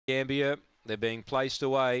Mt-Gambier. They're being placed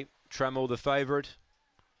away. Trammell the favourite.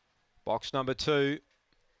 Box number 2.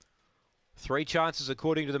 3 chances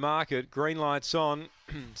according to the market. Green lights on.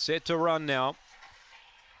 Set to run now.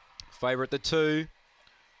 Favourite the 2.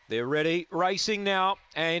 They're ready. Racing now.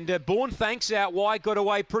 And Born Thanks out wide. Got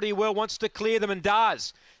away pretty well. Wants to clear them and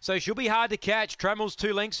does. So she'll be hard to catch. Trammell's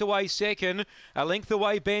 2 lengths away second. A length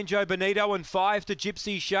away Banjo Bonito and 5 to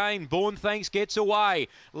Gypsy Shane. Born Thanks gets away.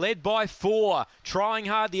 Led by 4. Trying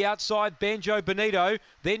hard the outside Banjo Bonito.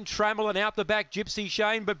 Then Trammell and out the back Gypsy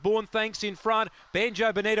Shane. But Born Thanks in front.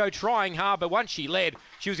 Banjo Bonito trying hard. But once she led,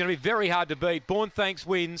 she was going to be very hard to beat. Born Thanks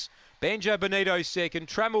wins. Banjo Bonito second.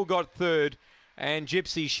 Trammell got third. And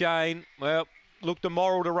Gypsy Shane, well, looked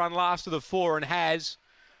immoral to run last of the 4 and has.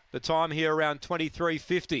 The time here around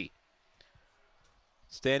 23.50.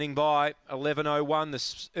 Standing by 11.01,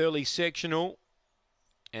 the early sectional.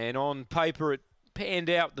 And on paper, it panned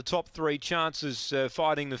out the top 3 chances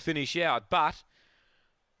fighting the finish out. But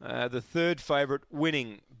the third favourite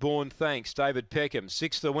winning, Born Thanks, David Peckham.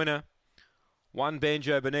 6th the winner. 1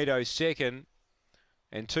 Banjo Bonito second.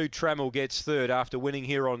 And 2 Trammell gets third after winning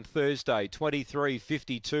here on Thursday.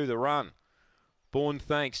 23.52 the run. Born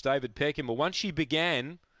Thanks, David Peckham. Well, once she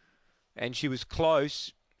began and she was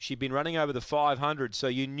close, she'd been running over the 500, so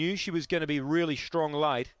you knew she was going to be really strong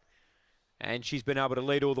late. And she's been able to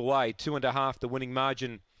lead all the way. 2.5 the winning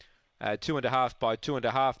margin. 2.5 by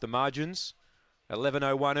 2.5 the margins.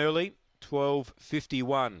 11.01 early.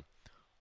 12.51.